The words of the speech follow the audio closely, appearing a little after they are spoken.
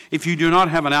If you do not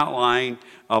have an outline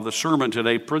of the sermon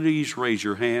today, please raise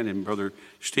your hand, and Brother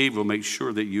Steve will make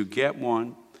sure that you get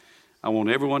one. I want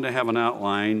everyone to have an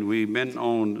outline. We've been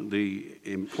on the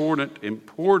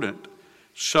important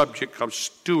subject of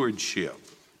stewardship.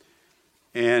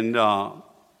 And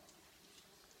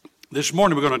this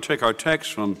morning we're going to take our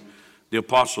text from the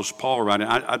Apostle Paul writing.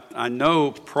 I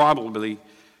know probably,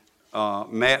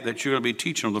 Matt, that you're going to be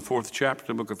teaching on the 4th chapter of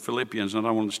the book of Philippians, and I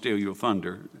don't want to steal your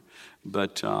thunder.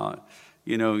 But,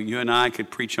 you and I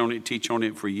could preach on it, teach on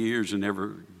it for years and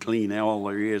never glean all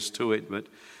there is to it. But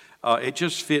it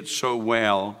just fits so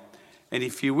well. And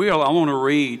if you will, I want to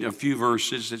read a few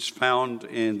verses that's found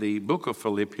in the book of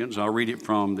Philippians. I'll read it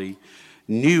from the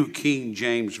New King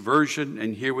James Version,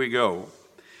 and here we go.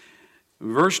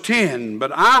 Verse 10,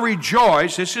 but I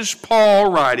rejoice, this is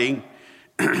Paul writing,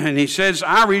 and he says,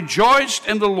 I rejoiced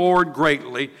in the Lord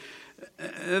greatly,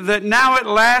 that now at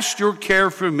last your care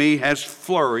for me has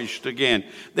flourished again.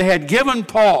 They had given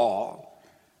Paul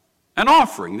an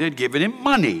offering. They had given him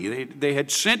money. They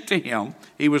had sent to him.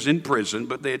 He was in prison,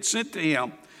 but they had sent to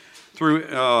him through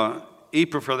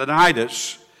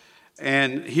Epaphroditus.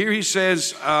 And here he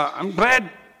says, I'm glad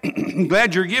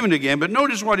you're giving again. But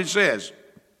notice what it says.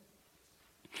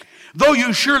 Though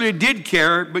you surely did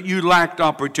care, but you lacked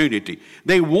opportunity.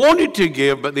 They wanted to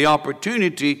give, but the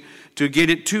opportunity to get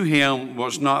it to him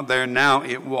was not there. Now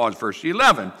it was. Verse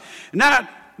 11. Not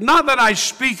that I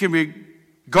speak in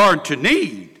regard to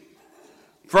need,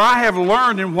 for I have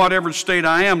learned in whatever state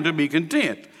I am to be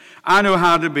content. I know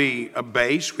how to be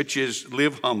abased, which is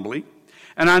live humbly,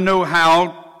 and I know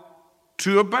how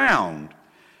to abound.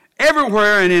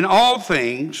 Everywhere and in all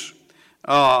things,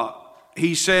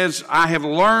 he says, I have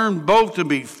learned both to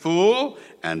be full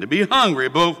and to be hungry,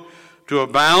 both to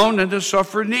abound and to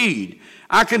suffer need.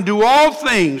 I can do all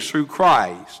things through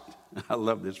Christ. I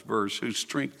love this verse, who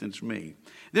strengthens me.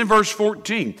 Then verse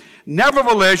 14,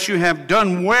 nevertheless, you have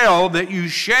done well that you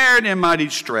shared in my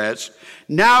distress.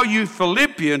 Now you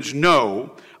Philippians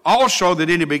know also that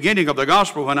in the beginning of the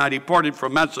gospel, when I departed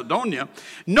from Macedonia,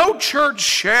 no church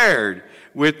shared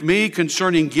with me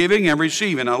concerning giving and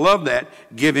receiving. I love that,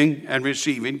 giving and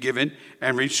receiving, giving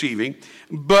and receiving.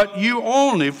 But you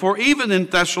only, for even in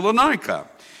Thessalonica,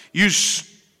 you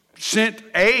sent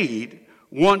aid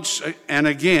once and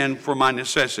again for my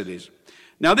necessities.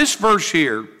 Now this verse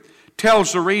here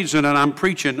tells the reason that I'm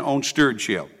preaching on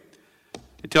stewardship.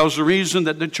 It tells the reason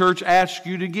that the church asks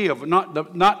you to give. Not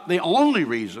the only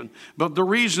reason, but the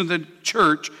reason the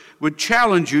church would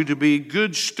challenge you to be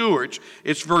good stewards.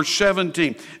 It's verse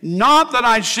 17. Not that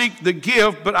I seek the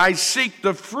gift, but I seek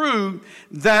the fruit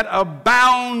that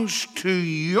abounds to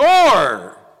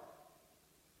your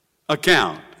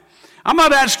account. I'm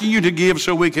not asking you to give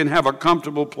so we can have a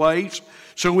comfortable place,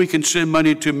 so we can send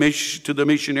money to the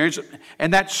missionaries,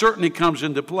 and that certainly comes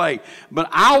into play. But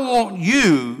I want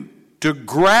you to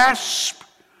grasp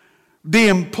the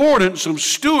importance of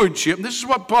stewardship. This is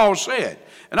what Paul said.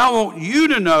 And I want you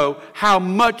to know how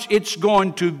much it's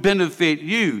going to benefit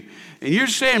you. And you're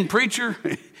saying, preacher,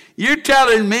 you're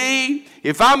telling me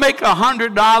if I make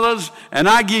 $100 and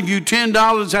I give you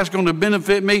 $10, that's going to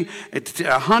benefit me.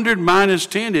 100 minus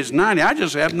 10 is 90. I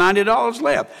just have $90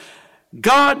 left.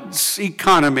 God's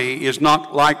economy is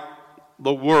not like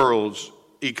the world's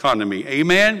economy.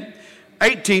 Amen?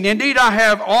 18, indeed I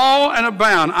have all and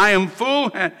abound. I am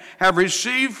full and have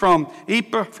received from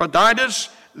Epaphroditus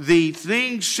the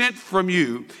things sent from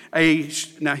you.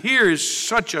 Now here is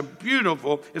such a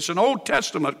beautiful, it's an Old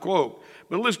Testament quote,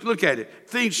 but let's look at it.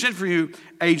 Things sent from you,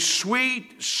 a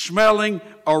sweet smelling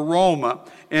aroma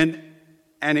and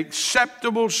an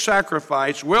acceptable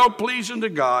sacrifice, well pleasing to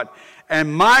God,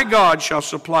 and my God shall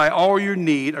supply all your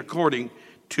need according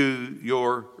to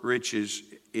your riches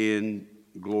in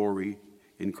glory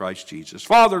in Christ Jesus.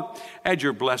 Father, add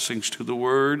your blessings to the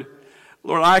word.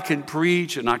 Lord, I can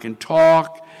preach and I can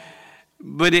talk,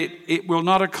 but it will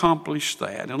not accomplish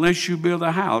that. Unless you build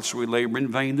a house, we labor in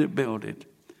vain that build it.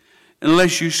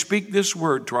 Unless you speak this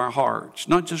word to our hearts,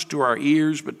 not just to our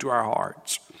ears, but to our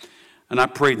hearts. And I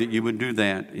pray that you would do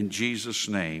that in Jesus'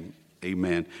 name.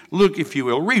 Amen. Look, if you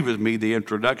will, read with me the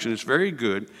introduction. It's very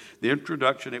good. The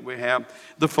introduction that we have.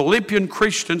 The Philippian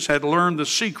Christians had learned the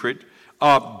secret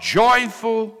of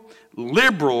joyful,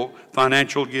 liberal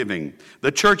financial giving.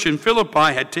 The church in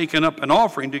Philippi had taken up an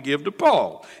offering to give to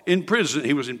Paul in prison.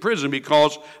 He was in prison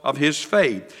because of his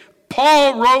faith.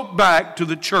 Paul wrote back to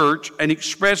the church and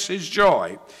expressed his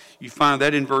joy. You find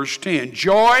that in verse 10.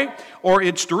 Joy, or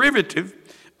its derivative,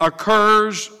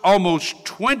 occurs almost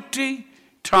 20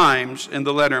 times in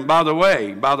the letter. And by the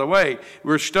way,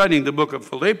 we're studying the book of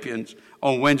Philippians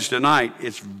on Wednesday night.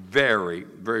 It's very,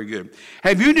 very good.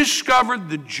 Have you discovered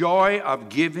the joy of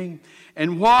giving?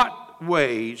 And what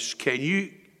ways can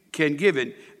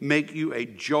giving make you a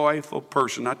joyful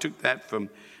person? I took that from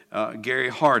Gary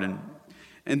Hardin.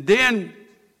 And then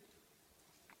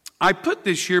I put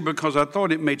this here because I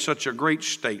thought it made such a great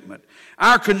statement.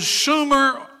 Our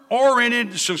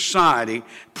consumer-oriented society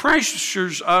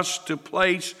pressures us to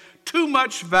place too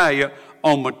much value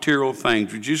on material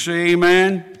things. Would you say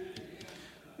amen?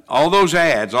 All those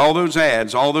ads.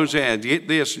 Get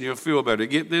this and you'll feel better.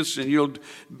 Get this and you'll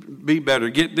be better.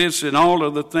 Get this and all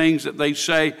of the things that they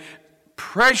say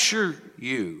pressure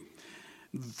you.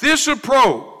 This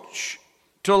approach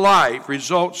to life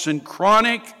results in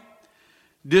chronic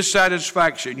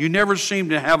dissatisfaction. You never seem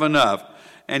to have enough,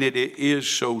 and it is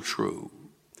so true.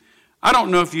 I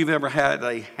don't know if you've ever had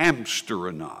a hamster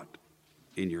or not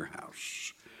in your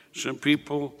house. Some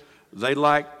people, they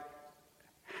like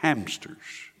hamsters,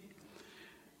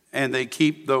 and they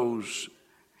keep those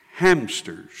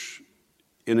hamsters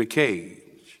in a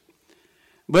cage.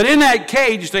 But in that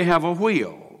cage, they have a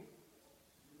wheel.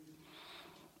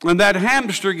 And that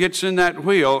hamster gets in that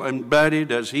wheel, and buddy,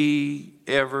 does he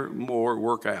ever more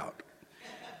work out.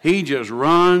 He just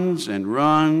runs and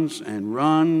runs and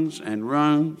runs and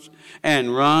runs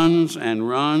and runs and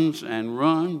runs and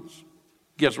runs.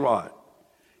 Guess what?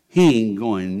 He ain't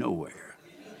going nowhere.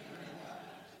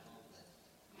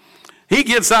 He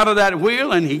gets out of that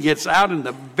wheel and he gets out in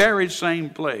the very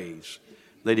same place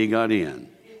that he got in.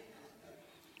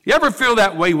 You ever feel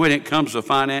that way when it comes to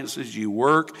finances? You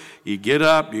work, you get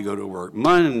up, you go to work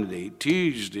Monday,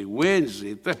 Tuesday,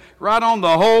 Wednesday, right on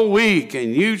the whole week,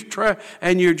 and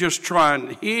you're just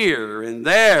trying here and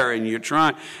there, and you're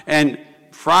trying, and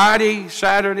Friday,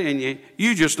 Saturday, and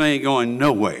you just ain't going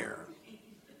nowhere.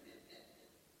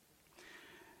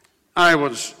 I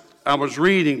was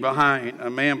reading behind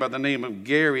a man by the name of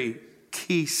Gary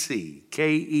Keesee,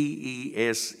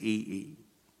 Keesee.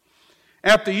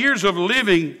 After years of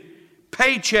living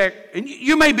paycheck, and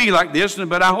you may be like this,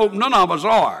 but I hope none of us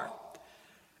are.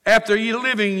 After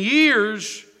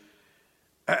years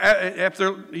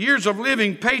of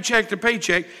living paycheck to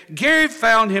paycheck, Gary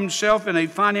found himself in a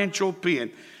financial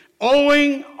pit,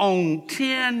 owing on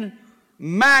 10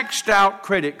 maxed out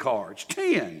credit cards.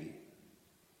 10.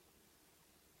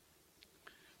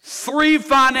 3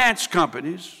 finance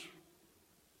companies,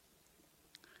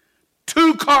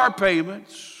 2 car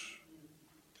payments,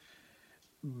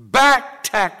 back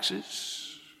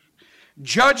taxes,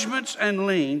 judgments and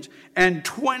liens, and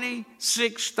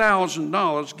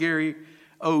 $26,000 Gary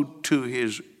owed to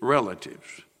his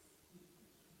relatives.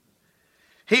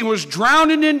 He was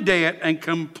drowning in debt and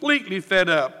completely fed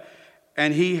up,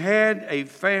 and he had a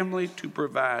family to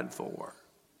provide for.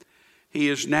 He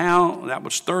is now, that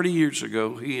was 30 years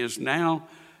ago, has now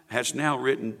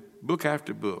written book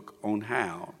after book on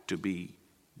how to be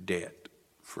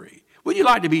debt-free. Would you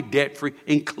like to be debt-free,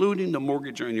 including the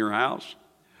mortgage on your house?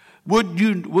 Wouldn't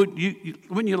you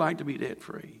like to be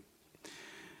debt-free?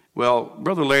 Well,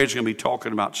 Brother Larry's going to be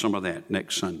talking about some of that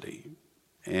next Sunday.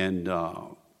 And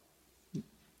we're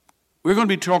going to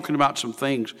be talking about some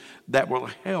things that will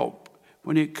help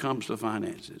when it comes to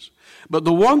finances. But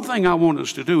the one thing I want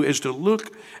us to do is to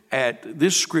look at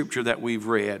this scripture that we've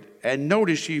read. And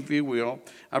notice, if you will,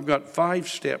 I've got 5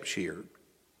 steps here.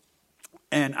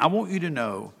 And I want you to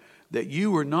know that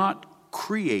you were not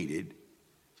created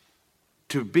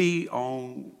to be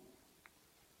on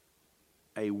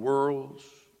a world's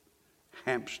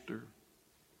hamster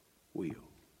wheel.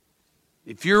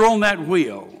 If you're on that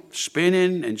wheel,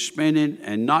 spinning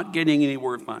and not getting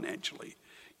anywhere financially,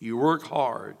 you work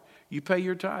hard, you pay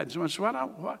your tithe. Someone says,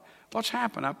 what's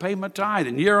happened? I pay my tithe,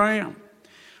 and here I am.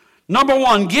 Number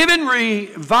 1, giving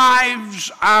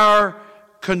revives our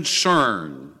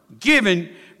concern. Giving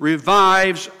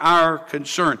revives our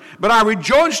concern. But I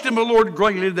rejoiced in the Lord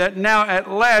greatly that now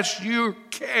at last you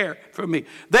care for me.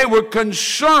 They were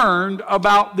concerned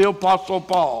about the Apostle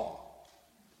Paul.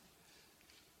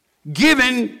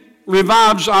 Giving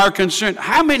revives our concern.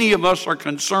 How many of us are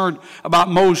concerned about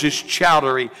Moses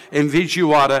Chowdhury in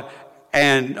Vijayawada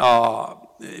and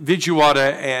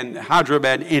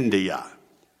Hyderabad, India?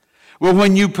 Well,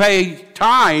 when you pay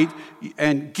tithe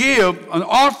and give an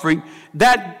offering,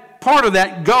 that part of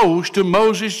that goes to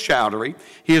Moses Chowdhury,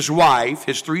 his wife,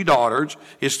 his 3 daughters,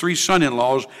 his 3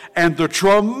 son-in-laws, and the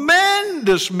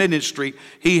tremendous ministry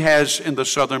he has in the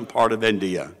southern part of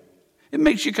India. It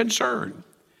makes you concerned.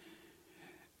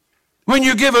 When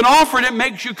you give an offering, it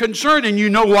makes you concerned, and you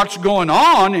know what's going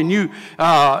on, and you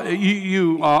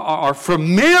are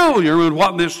familiar with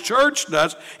what this church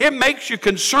does. It makes you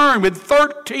concerned with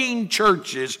 13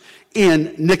 churches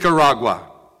in Nicaragua.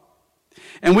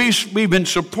 And we've been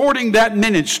supporting that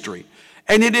ministry.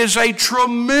 And it is a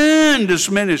tremendous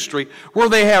ministry where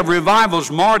they have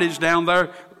revivals. Marty's down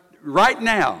there right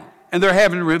now. And they're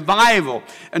having revival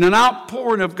and an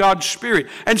outpouring of God's Spirit.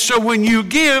 And so when you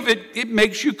give, it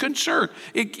makes you concerned.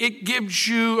 It gives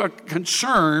you a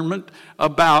concern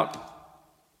about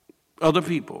other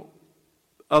people.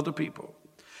 Other people.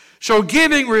 So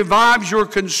giving revives your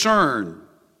concern.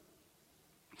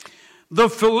 The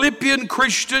Philippian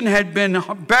Christian had been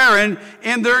barren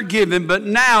in their giving, but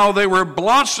now they were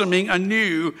blossoming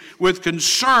anew with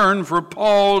concern for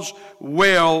Paul's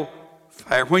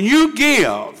welfare. When you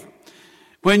give,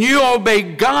 when you obey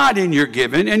God in your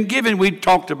giving, and giving, we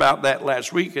talked about that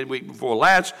last week and week before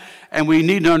last, and we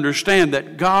need to understand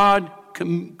that God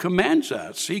commands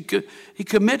us. He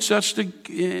commits us to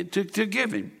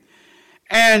giving.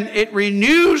 And it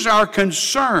renews our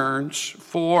concerns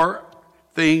for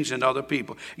things and other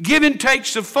people. Giving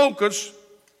takes the focus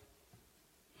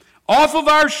off of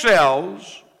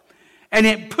ourselves and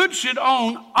it puts it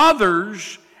on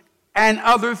others and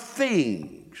other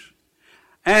things.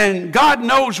 And God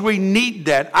knows we need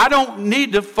that. I don't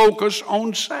need to focus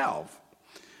on self.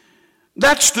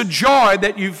 That's the joy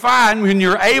that you find when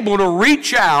you're able to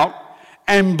reach out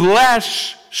and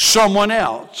bless someone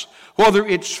else, whether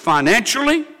it's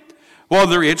financially,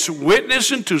 whether it's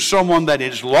witnessing to someone that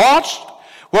is lost,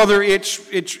 whether it's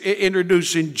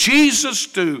introducing Jesus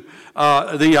to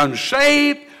the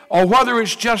unsaved, or whether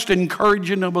it's just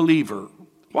encouraging a believer,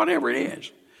 whatever it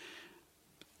is.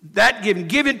 That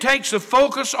giving takes the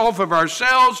focus off of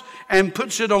ourselves and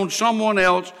puts it on someone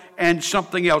else and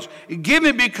something else.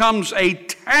 Giving becomes a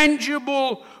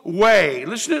tangible way.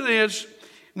 Listen to this.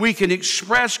 We can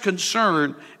express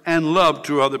concern and love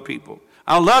to other people.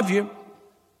 I love you.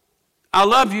 I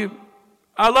love you.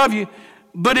 I love you.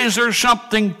 But is there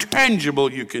something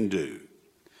tangible you can do?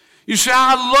 You say,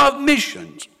 I love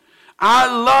missions. I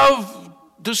love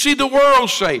to see the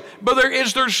world saved. But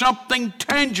is there something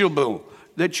tangible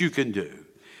that you can do?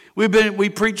 We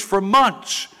preached for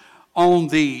months on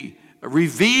the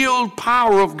revealed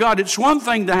power of God. It's one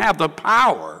thing to have the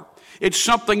power. It's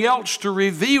something else to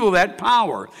reveal that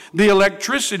power. The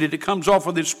electricity that comes off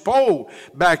of this pole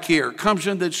back here comes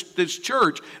in this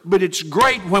church. But it's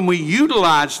great when we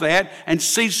utilize that and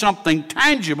see something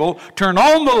tangible, turn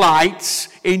on the lights,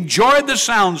 enjoy the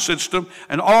sound system,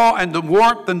 and the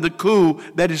warmth and the cool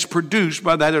that is produced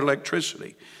by that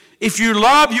electricity. If you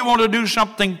love, you want to do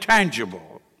something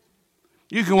tangible.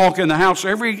 You can walk in the house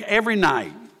every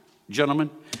night,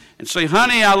 gentlemen, and say,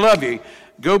 honey, I love you.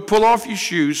 Go pull off your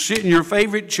shoes, sit in your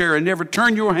favorite chair, and never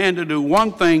turn your hand to do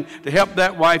one thing to help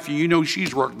that wife you know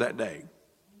she's worked that day.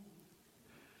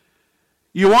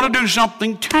 You want to do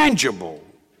something tangible.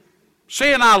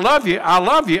 Saying, I love you, I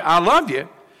love you, I love you.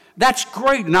 That's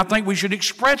great, and I think we should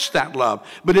express that love.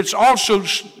 But it's also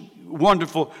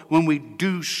wonderful when we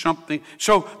do something.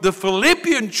 So the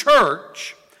Philippian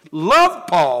church loved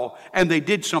Paul, and they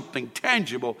did something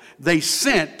tangible. They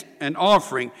sent an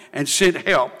offering and sent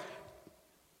help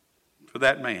for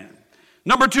that man.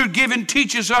 Number 2, giving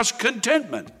teaches us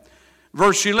contentment.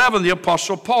 Verse 11, the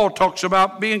Apostle Paul talks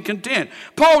about being content.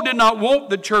 Paul did not want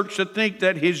the church to think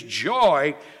that his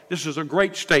joy, this is a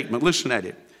great statement, listen at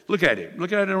it. Look at it.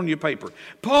 Look at it on your paper.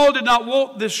 Paul did not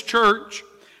want this church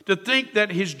to think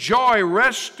that his joy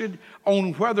rested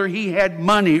on whether he had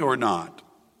money or not.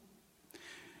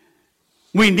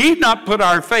 We need not put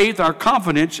our faith, our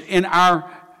confidence in our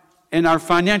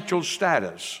financial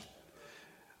status.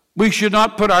 We should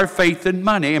not put our faith in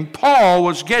money. And Paul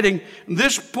was getting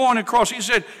this point across. He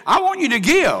said, I want you to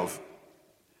give.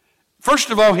 First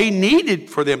of all, he needed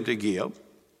for them to give.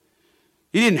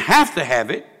 He didn't have to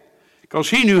have it because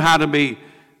he knew how to be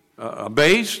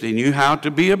abased. He knew how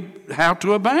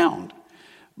to abound.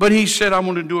 But he said, I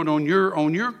want to do it on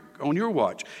your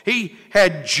watch. He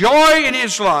had joy in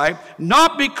his life,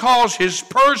 not because his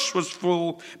purse was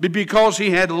full, but because he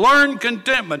had learned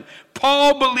contentment.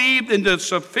 Paul believed in the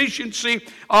sufficiency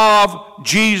of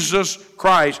Jesus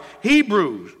Christ.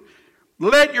 Hebrews,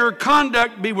 let your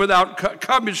conduct be without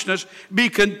covetousness. Be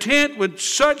content with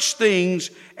such things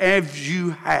as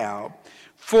you have.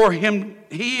 For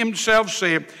he himself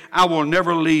said, I will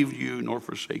never leave you nor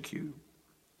forsake you.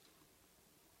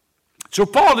 So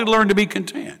Paul did learn to be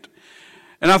content.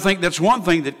 And I think that's one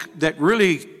thing that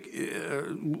really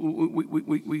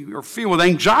we are filled with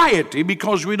anxiety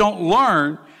because we don't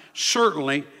learn,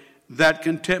 certainly, that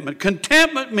contentment.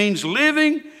 Contentment means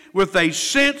living with a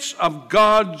sense of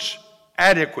God's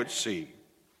adequacy.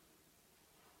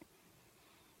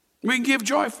 We can give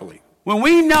joyfully. when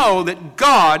we know that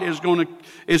God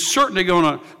is certainly going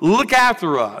to look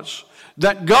after us,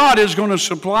 that God is going to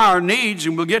supply our needs,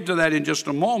 and we'll get to that in just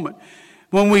a moment.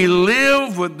 When we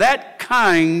live with that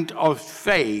kind of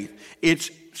faith,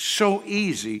 it's so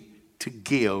easy to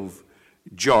give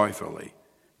joyfully.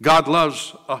 God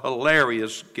loves a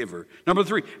hilarious giver. Number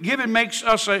 3, giving makes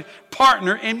us a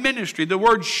partner in ministry. The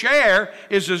word share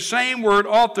is the same word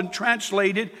often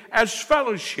translated as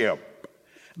fellowship.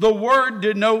 The word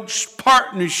denotes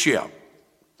partnership.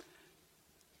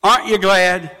 Aren't you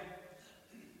glad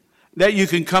that you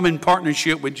can come in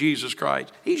partnership with Jesus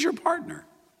Christ? He's your partner.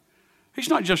 He's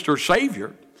not just your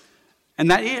Savior,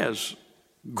 and that is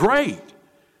great.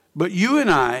 But you and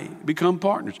I become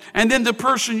partners. And then the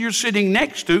person you're sitting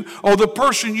next to, or the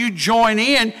person you join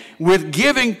in with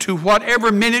giving to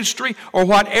whatever ministry or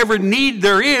whatever need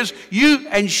there is, you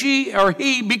and she or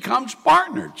he becomes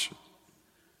partners.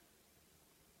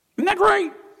 Isn't that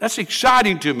great? That's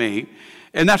exciting to me.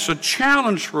 And that's a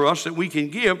challenge for us that we can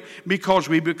give because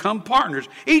we become partners.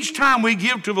 Each time we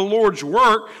give to the Lord's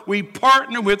work, we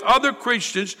partner with other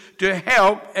Christians to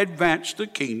help advance the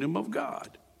kingdom of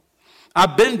God.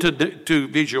 I've been to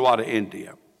Vijayawada,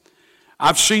 India.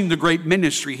 I've seen the great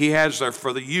ministry he has there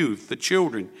for the youth, the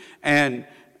children, and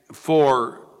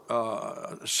for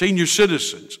senior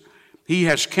citizens. He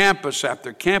has campus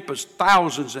after campus.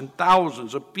 Thousands and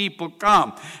thousands of people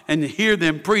come and hear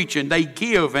them preach, and they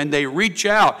give, and they reach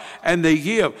out, and they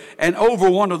give. And over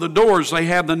one of the doors, they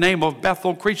have the name of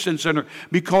Bethel Christian Center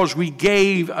because we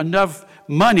gave enough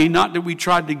money, not that we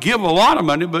tried to give a lot of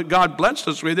money, but God blessed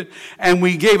us with it, and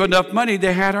we gave enough money,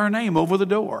 they had our name over the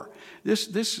door. This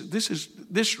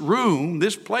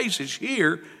place is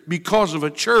here because of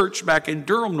a church back in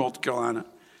Durham, North Carolina,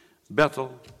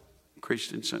 Bethel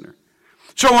Christian Center.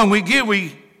 So when we give,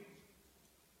 we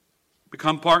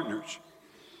become partners.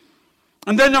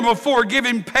 And then number 4,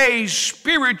 giving pays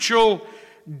spiritual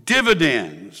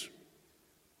dividends.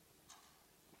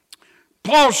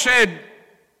 Paul said,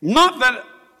 not that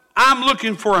I'm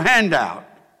looking for a handout,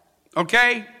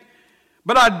 okay?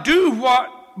 But I do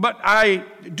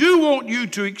want you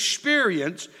to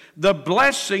experience the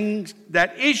blessings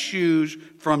that issues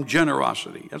from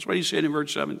generosity. That's what he said in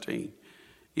verse 17,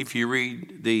 if you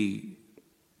read the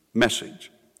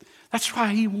Message. That's why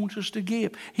he wants us to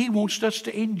give. He wants us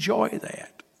to enjoy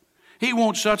that. He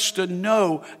wants us to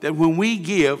know that when we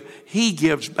give, he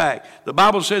gives back. The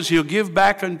Bible says he'll give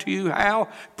back unto you how?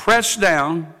 Pressed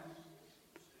down,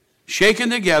 shaken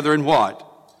together, and what?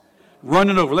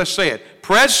 Running over. Let's say it.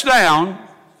 Pressed down,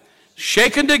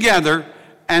 shaken together,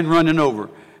 and running over.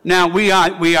 Now, we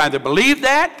either believe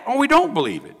that or we don't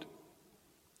believe it.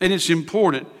 And it's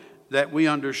important that we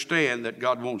understand that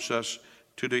God wants us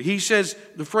to do. He says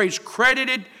the phrase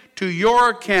credited to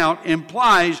your account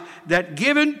implies that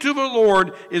given to the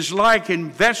Lord is like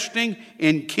investing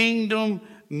in kingdom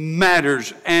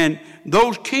matters. And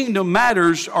those kingdom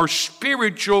matters are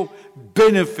spiritual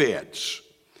benefits.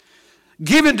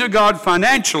 Given to God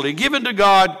financially, given to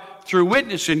God through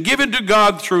witnessing, given to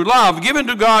God through love, given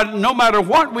to God no matter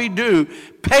what we do,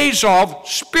 pays off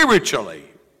spiritually.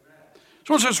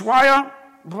 So it says, why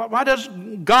does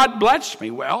God bless me?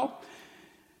 Well,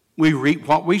 we reap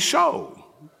what we sow.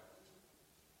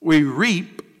 We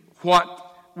reap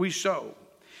what we sow.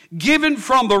 Given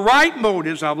from the right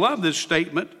motives, I love this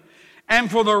statement,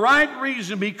 and for the right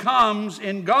reason becomes,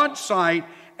 in God's sight,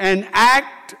 an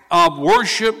act of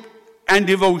worship and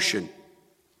devotion.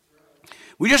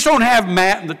 We just don't have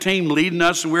Matt and the team leading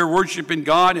us and we're worshiping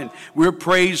God and we're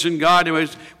praising God.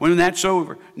 When that's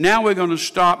over, now we're going to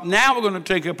stop. Now we're going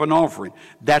to take up an offering.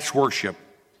 That's worship.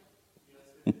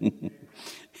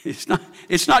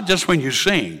 It's not just when you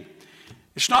sing.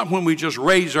 It's not when we just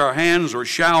raise our hands or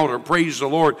shout or praise the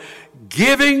Lord.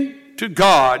 Giving to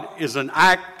God is an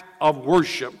act of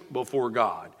worship before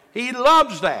God. He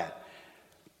loves that.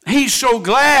 He's so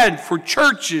glad for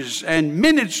churches and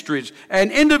ministries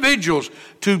and individuals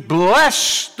to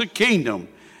bless the kingdom.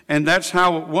 And that's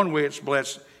how one way it's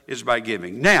blessed is by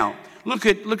giving. Now, look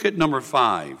at number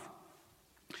 5.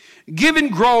 Giving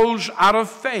grows out of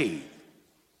faith.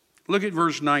 Look at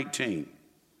verse 19.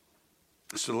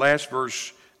 It's the last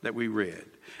verse that we read.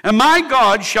 And my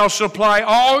God shall supply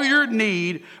all your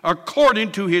need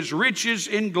according to his riches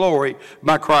in glory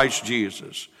by Christ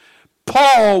Jesus.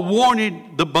 Paul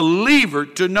wanted the believer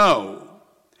to know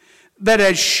that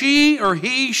as she or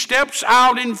he steps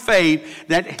out in faith,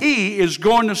 that he is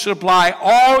going to supply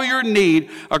all your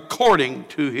need according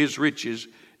to his riches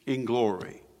in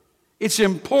glory. It's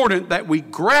important that we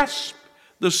grasp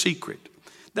the secret,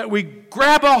 that we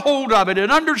grab a hold of it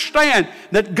and understand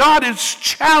that God is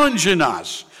challenging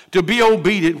us to be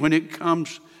obedient when it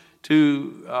comes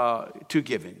to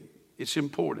giving. It's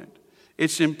important.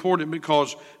 It's important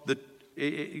because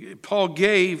Paul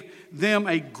gave them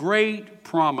a great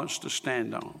promise to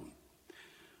stand on.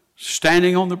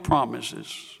 Standing on the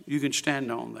promises, you can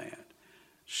stand on that.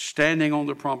 Standing on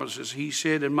the promises, he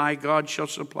said, and my God shall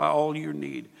supply all your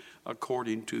need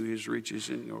according to his riches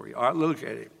and glory. All right, look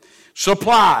at it.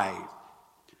 Supply.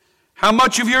 How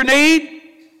much of your need?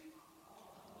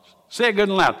 Say it good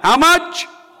and loud. How much?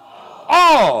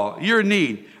 All your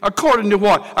need. According to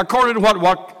what? According to what?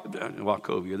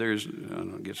 Wachovia. There's, I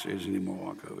don't guess there's any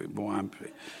more Wachovia. Boy, I'm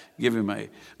giving him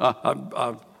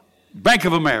a Bank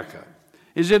of America.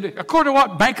 Is it according to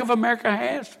what Bank of America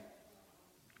has?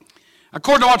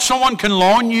 According to what someone can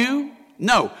loan you?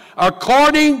 No.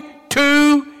 According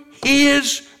to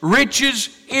his riches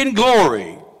in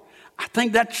glory. I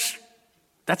think that's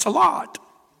a lot.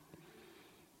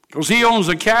 Because he owns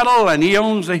the cattle and he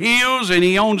owns the hills and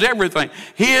he owns everything.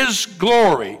 His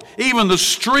glory, even the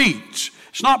streets.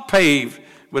 It's not paved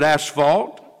with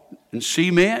asphalt and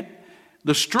cement.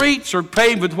 The streets are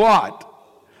paved with what?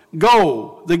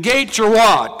 Gold. The gates are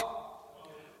what?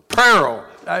 Pearl.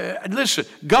 Listen,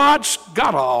 God's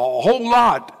got a whole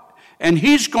lot. And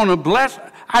he's going to bless.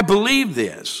 I believe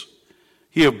this.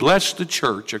 He has blessed the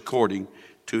church according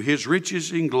to his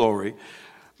riches in glory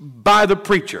by the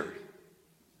preacher.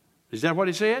 Is that what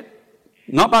he said?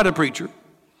 Not by the preacher.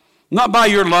 Not by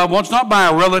your loved ones. Not by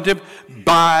a relative.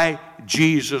 By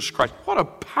Jesus Christ. What a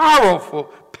powerful,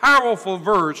 powerful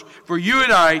verse for you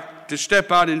and I to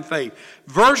step out in faith.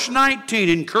 Verse 19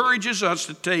 encourages us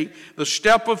to take the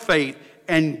step of faith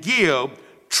and give,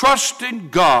 trusting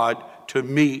God to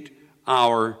meet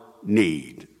our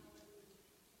need.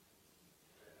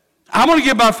 I'm going to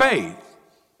give by faith.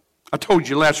 I told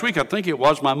you last week, I think it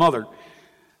was my mother,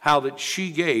 how that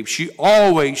she gave. She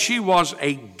was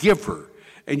a giver.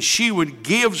 And she would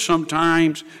give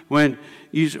sometimes when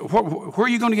you said, where are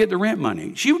you going to get the rent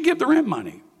money? She would give the rent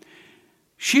money.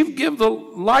 She would give the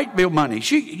light bill money.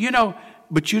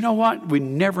 But you know what? We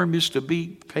never missed a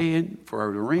beat paying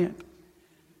for the rent.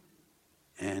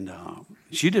 And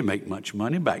she didn't make much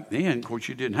money back then. Of course,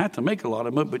 you didn't have to make a lot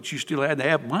of money, but you still had to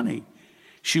have money.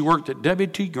 She worked at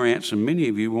W.T. Grant's, and many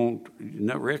of you won't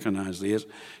recognize this.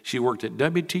 She worked at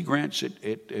W.T. Grant's at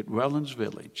Wellens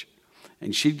Village.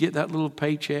 And she'd get that little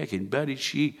paycheck, and buddy,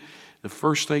 the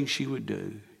first thing she would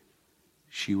do,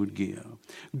 she would give.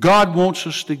 God wants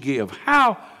us to give.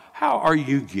 How are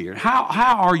you geared? How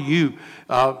are you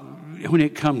when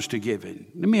it comes to giving?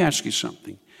 Let me ask you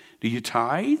something. Do you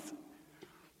tithe?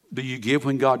 Do you give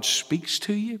when God speaks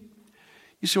to you?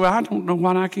 You say, well, I don't know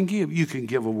what I can give. You can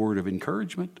give a word of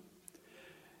encouragement.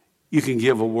 You can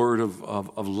give a word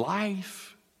of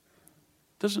life.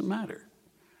 Doesn't matter.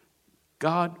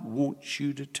 God wants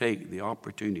you to take the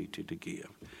opportunity to give.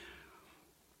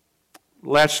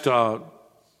 Last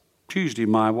Tuesday,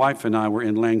 my wife and I were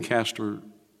in Lancaster,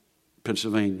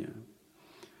 Pennsylvania.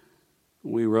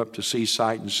 We were up to see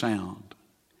Sight and Sound.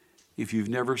 If you've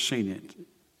never seen it,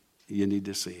 you need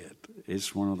to see it.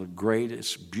 It's one of the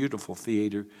greatest, beautiful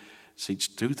theater. Seats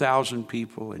 2,000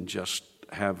 people and just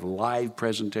have live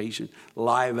presentation,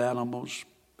 live animals,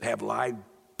 have live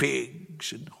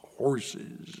pigs and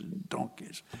horses and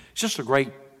donkeys. It's just a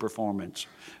great performance,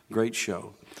 great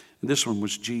show. And this one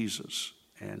was Jesus,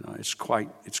 and it's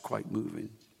quite moving.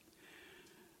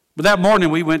 But that morning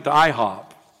we went to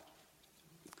IHOP,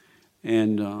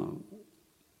 and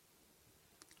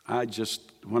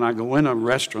when I go in a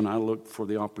restaurant, I look for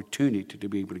the opportunity to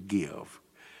be able to give.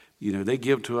 They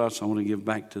give to us, I want to give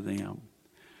back to them.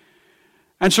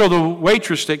 And so the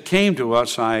waitress that came to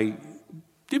us, I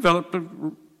developed a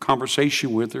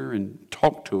conversation with her and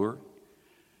talked to her.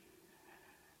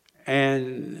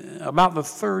 And about the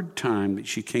third time that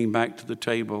she came back to the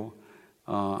table,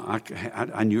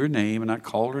 I knew her name, and I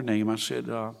called her name. I said,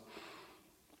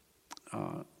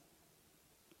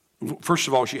 first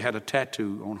of all, she had a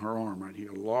tattoo on her arm right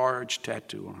here, a large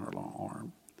tattoo on her long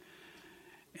arm.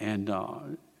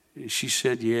 And she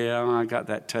said, yeah, I got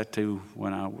that tattoo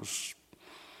when I was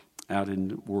out in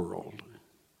the world.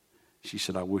 She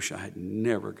said, I wish I had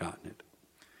never gotten it.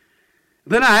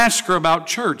 Then I asked her about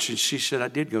church, and she said, I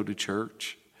did go to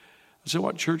church. I said,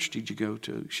 what church did you go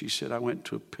to? She said, I went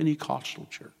to a Pentecostal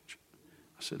church.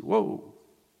 I said, whoa.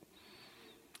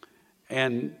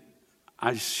 And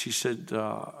she said,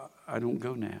 I don't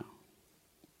go now.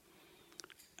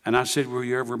 And I said, were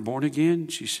you ever born again?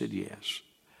 She said, yes.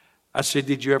 I said,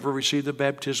 did you ever receive the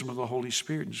baptism of the Holy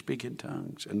Spirit and speak in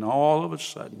tongues? And all of a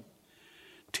sudden,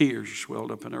 tears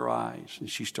swelled up in her eyes, and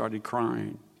she started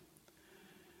crying.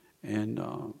 And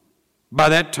By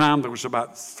that time, there was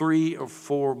about 3 or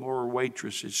 4 more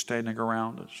waitresses standing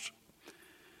around us.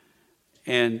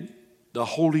 And the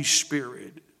Holy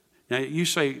Spirit, now you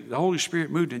say the Holy Spirit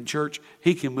moved in church,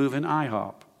 He can move in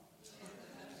IHOP.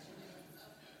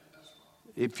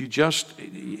 If you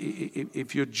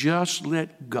just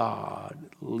let God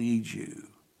lead you.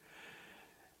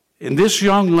 And this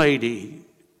young lady,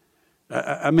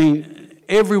 I mean,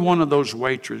 every one of those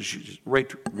waitresses,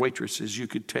 you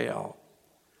could tell,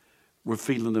 were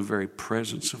feeling the very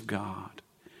presence of God.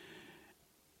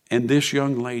 And this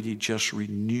young lady just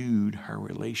renewed her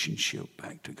relationship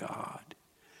back to God.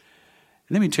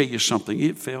 And let me tell you something,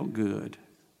 it felt good.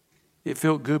 It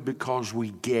felt good because we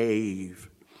gave.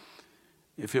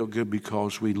 It felt good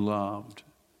because we loved.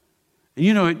 And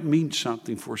you know, it means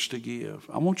something for us to give.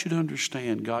 I want you to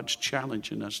understand God's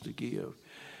challenging us to give.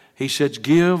 He says,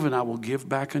 give and I will give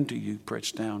back unto you,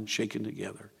 pressed down, shaken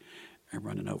together, and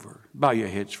running over. Bow your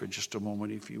heads for just a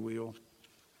moment, if you will.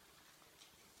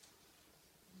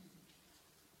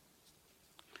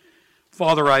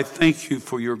 Father, I thank you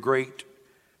for your great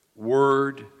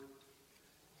word,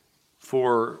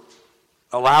 for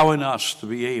allowing us to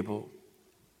be able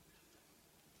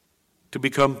to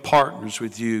become partners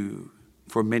with you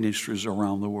for ministries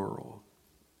around the world.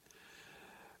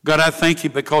 God, I thank you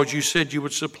because you said you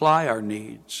would supply our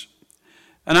needs.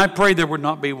 And I pray there would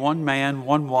not be one man,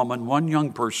 one woman, one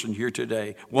young person here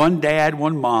today, one dad,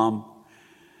 one mom,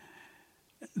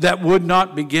 that would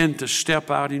not begin to step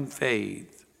out in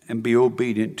faith and be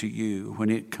obedient to you when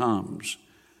it comes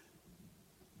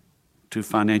to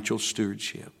financial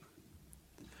stewardship.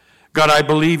 God, I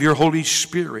believe your Holy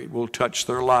Spirit will touch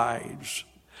their lives.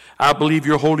 I believe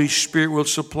your Holy Spirit will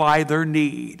supply their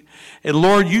need. And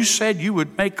Lord, you said you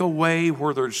would make a way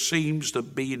where there seems to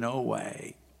be no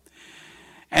way.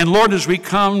 And Lord, as we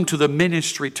come to the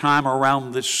ministry time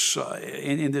around this,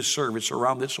 in this service,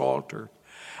 around this altar,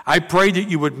 I pray that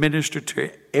you would minister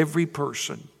to every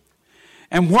person.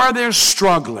 And where they're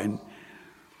struggling,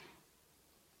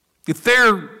 if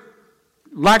they're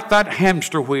like that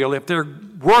hamster wheel, if they're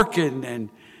working and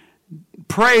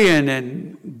praying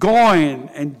and going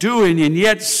and doing and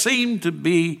yet seem to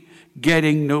be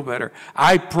getting no better,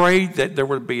 I pray that there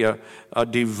would be a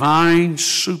divine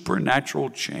supernatural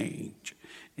change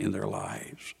in their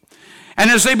lives. And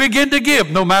as they begin to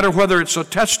give, no matter whether it's a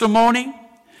testimony,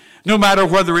 no matter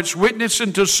whether it's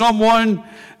witnessing to someone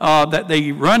that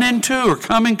they run into or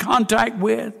come in contact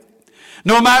with,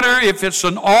 no matter if it's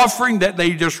an offering that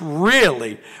they just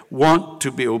really want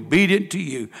to be obedient to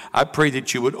you, I pray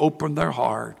that you would open their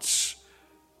hearts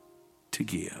to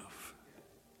give.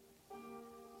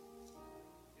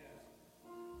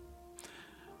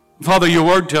 Father, your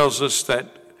word tells us that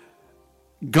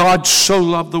God so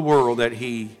loved the world that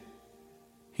he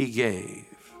gave.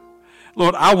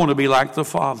 Lord, I want to be like the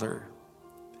Father.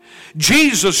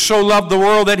 Jesus so loved the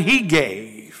world that he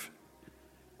gave.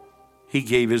 He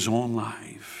gave his own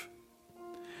life.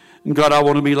 And God, I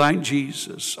want to be like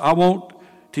Jesus. I want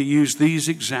to use these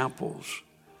examples.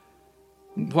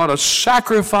 What a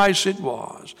sacrifice it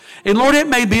was. And Lord, it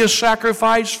may be a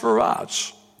sacrifice for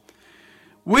us.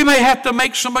 We may have to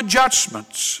make some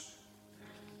adjustments.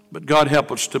 But God,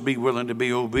 help us to be willing to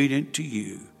be obedient to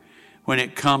you when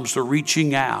it comes to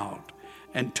reaching out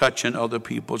and touching other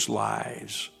people's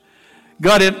lives.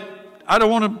 God, I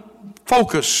don't want to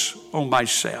focus on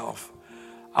myself.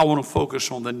 I want to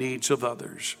focus on the needs of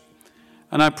others.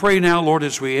 And I pray now, Lord,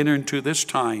 as we enter into this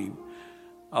time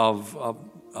of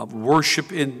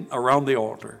worship around the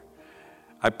altar,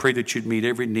 I pray that you'd meet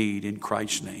every need in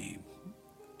Christ's name.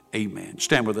 Amen.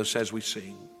 Stand with us as we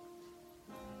sing.